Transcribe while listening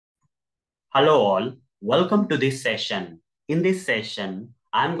Hello all, welcome to this session. In this session,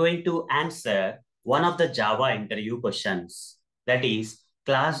 I'm going to answer one of the Java interview questions. That is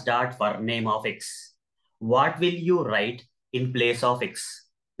class.forName of X. What will you write in place of X?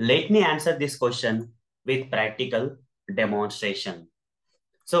 Let me answer this question with practical demonstration.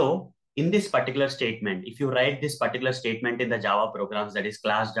 So in this particular statement, if you write this particular statement in the Java programs, that is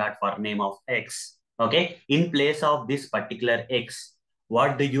class.forName of X, okay, in place of this particular X,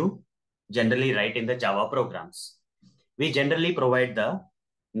 what do you generally write in the Java programs? We generally provide the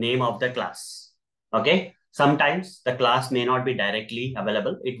name of the class. Okay. Sometimes the class may not be directly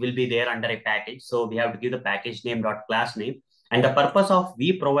available. It will be there under a package. So we have to give the package name dot class name. And the purpose of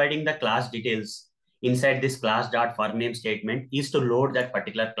we providing the class details inside this class.forName statement is to load that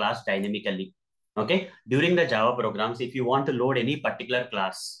particular class dynamically. Okay. During the Java programs, if you want to load any particular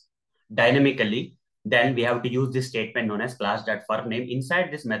class dynamically, then we have to use this statement known as class.forName.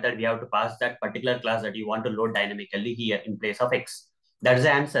 Inside this method, we have to pass that particular class that you want to load dynamically here in place of X. That's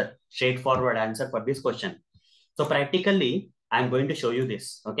the answer, straightforward answer for this question. So practically, I'm going to show you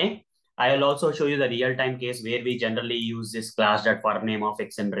this, okay? I will also show you the real-time case where we generally use this class.forName of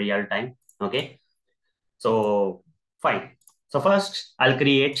X in real time, okay? So fine. So first, I'll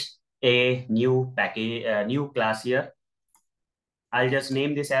create a new package, new class here. I'll just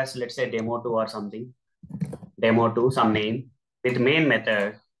name this as, let's say, demo2 or something. Demo2, some name with main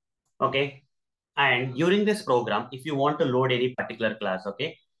method, okay? And during this program, if you want to load any particular class,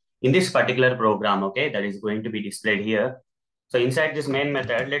 okay, in this particular program, okay, that is going to be displayed here. So inside this main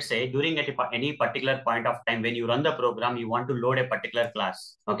method, let's say during any particular point of time, when you run the program, you want to load a particular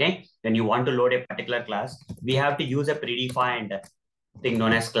class, okay? When you want to load a particular class, we have to use a predefined thing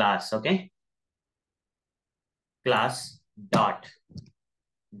known as class, okay? Class dot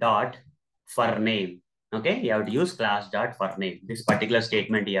for name, okay? You have to use class dot for name. This particular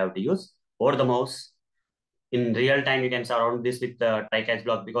statement you have to use over the mouse. In real time, you can surround this with the try catch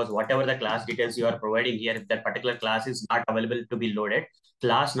block, because whatever the class details you are providing here, if that particular class is not available to be loaded,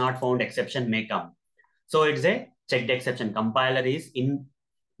 class not found exception may come. So it's a checked exception. Compiler is in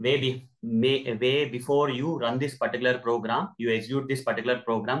way before you run this particular program, you execute this particular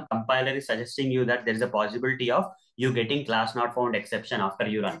program, compiler is suggesting you that there is a possibility of you getting class not found exception after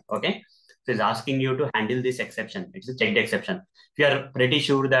you run, okay? So it's asking you to handle this exception. It's a checked exception. If you are pretty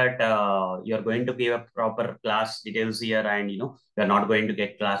sure that you're going to give a proper class details here and you're not going to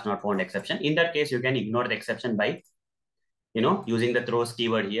get class not found exception, in that case, you can ignore the exception by using the throws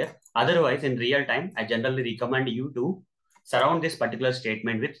keyword here. Otherwise, in real time, I generally recommend you to surround this particular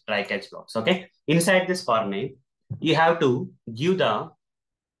statement with try catch blocks, okay? Inside this for name, you have to give the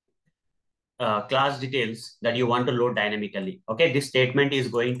class details that you want to load dynamically. Okay, this statement is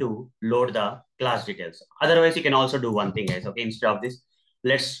going to load the class details. Otherwise, you can also do one thing, guys. Okay, instead of this,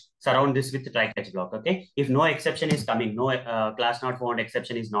 let's surround this with try catch block. Okay, if no exception is coming, no class not found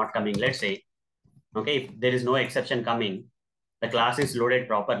exception is not coming. Let's say, okay, if there is no exception coming, the class is loaded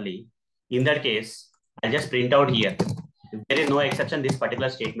properly. In that case, I'll just print out here. If there is no exception, this particular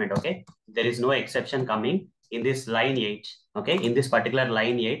statement. Okay, there is no exception coming in this line 8, okay, in this particular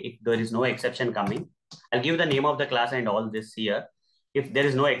line 8, if there is no exception coming, I'll give the name of the class and all this here. If there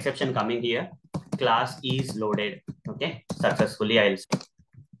is no exception coming here, class is loaded, okay, successfully, I'll say.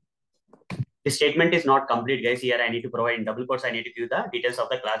 This statement is not complete, guys. Here I need to provide in double quotes, I need to give the details of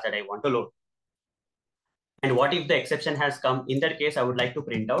the class that I want to load. And what if the exception has come? In that case, I would like to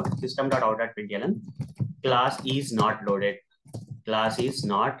print out system.out.println, class is not loaded, class is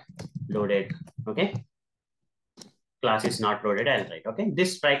not loaded, okay? Class is not loaded, I'll write, okay?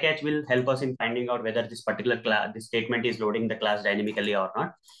 This try catch will help us in finding out whether this particular class, this statement is loading the class dynamically or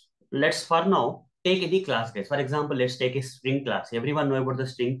not. Let's for now take any class, guys. For example, let's take a string class. Everyone know about the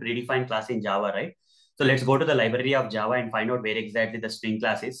string predefined class in Java, right? So let's go to the library of Java and find out where exactly the string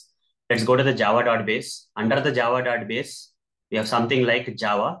class is. Let's go to the java.base. Under the java.base, we have something like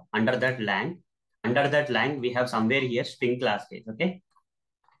Java. Under that lang, we have somewhere here string class case, okay?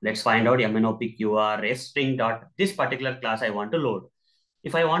 Let's find out mnopqrs string dot this particular class I want to load.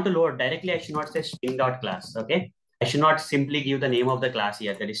 If I want to load directly, I should not say string dot class. Okay. I should not simply give the name of the class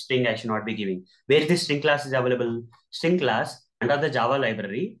here. That is string I should not be giving. Where this string class is available? String class under the Java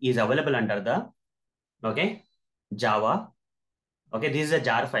library is available under the, okay, Java. Okay. This is a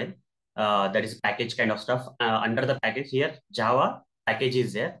jar file. That is package kind of stuff. Under the package here, Java package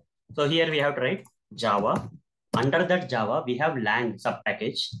is there. So here we have to write Java. Under that Java, we have lang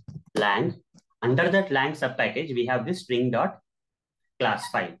subpackage, lang. Under that lang subpackage, we have this string dot class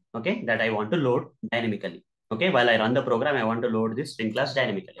file, okay, that I want to load dynamically. Okay, while I run the program, I want to load this string class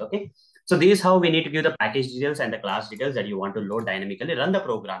dynamically. Okay, so this is how we need to give the package details and the class details that you want to load dynamically. Run the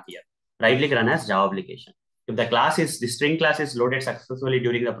program here. right click, run as Java application. If the string class is loaded successfully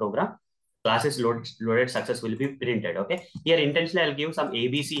during the program, class is loaded successfully be printed. Okay. Here intentionally I'll give some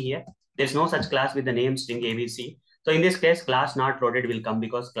ABC here. There's no such class with the name string ABC. So in this case, class not loaded will come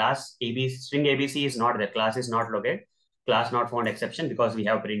because class ABC, string ABC is not there. Class is not loaded. Class not found exception because we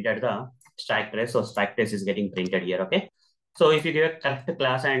have printed the stack trace. So stack trace is getting printed here. Okay. So if you give a correct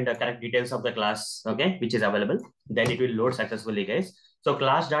class and correct details of the class, okay, which is available, then it will load successfully, guys. So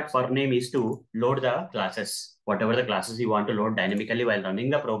class.forName is to load the classes, whatever the classes you want to load dynamically while running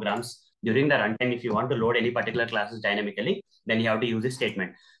the programs. During the runtime, if you want to load any particular classes dynamically, then you have to use this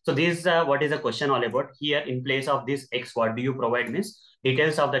statement. So this what is the question all about here. In place of this X, what do you provide means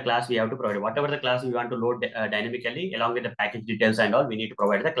details of the class we have to provide. Whatever the class we want to load dynamically, along with the package details and all, we need to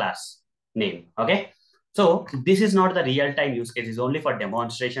provide the class name. Okay. So this is not the real-time use case. It's only for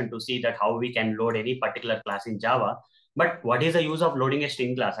demonstration to see that how we can load any particular class in Java. But what is the use of loading a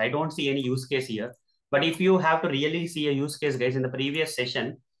string class? I don't see any use case here. But if you have to really see a use case, guys, in the previous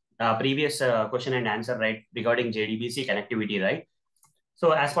session, previous question and answer, right, regarding JDBC connectivity, right?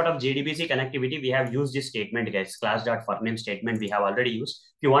 So as part of JDBC connectivity, we have used this statement, guys, class.forName statement we have already used.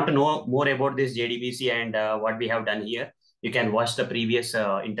 If you want to know more about this JDBC and what we have done here, you can watch the previous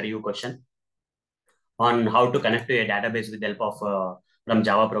interview question on how to connect to a database with the help of from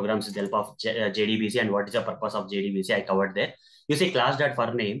Java programs with the help of JDBC and what is the purpose of JDBC. I covered there. You see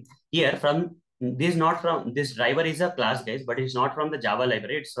class.forName here from this not from this driver is a class, guys, but it's not from the Java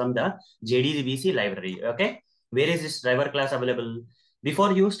library. It's from the JDBC library. Okay, where is this driver class available?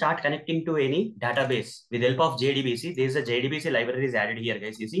 Before you start connecting to any database with the help of JDBC, there is a JDBC library is added here,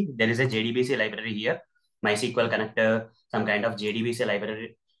 guys. You see there is a JDBC library here, MySQL connector, some kind of JDBC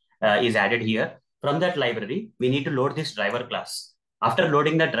library is added here. From that library, we need to load this driver class. After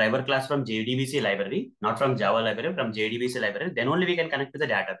loading the driver class from JDBC library, not from Java library, from JDBC library, then only we can connect to the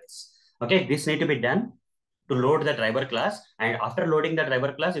database. Okay, this need to be done to load the driver class. And after loading the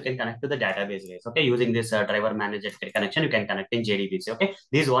driver class, you can connect to the database, guys. Okay, using this driver manager connection, you can connect in JDBC. Okay,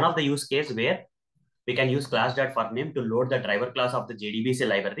 this is one of the use case where we can use class.forName to load the driver class of the JDBC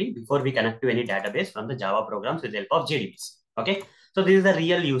library before we connect to any database from the Java programs with the help of JDBC. Okay. So this is the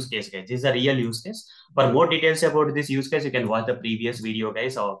real use case, guys. This is a real use case. For more details about this use case, you can watch the previous video,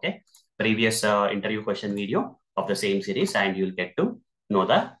 guys. Okay. Previous interview question video of the same series and you'll get to know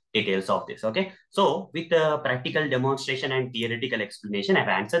the details of this. Okay. So with the practical demonstration and theoretical explanation, I've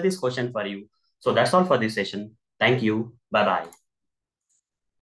answered this question for you. So that's all for this session. Thank you. Bye-bye.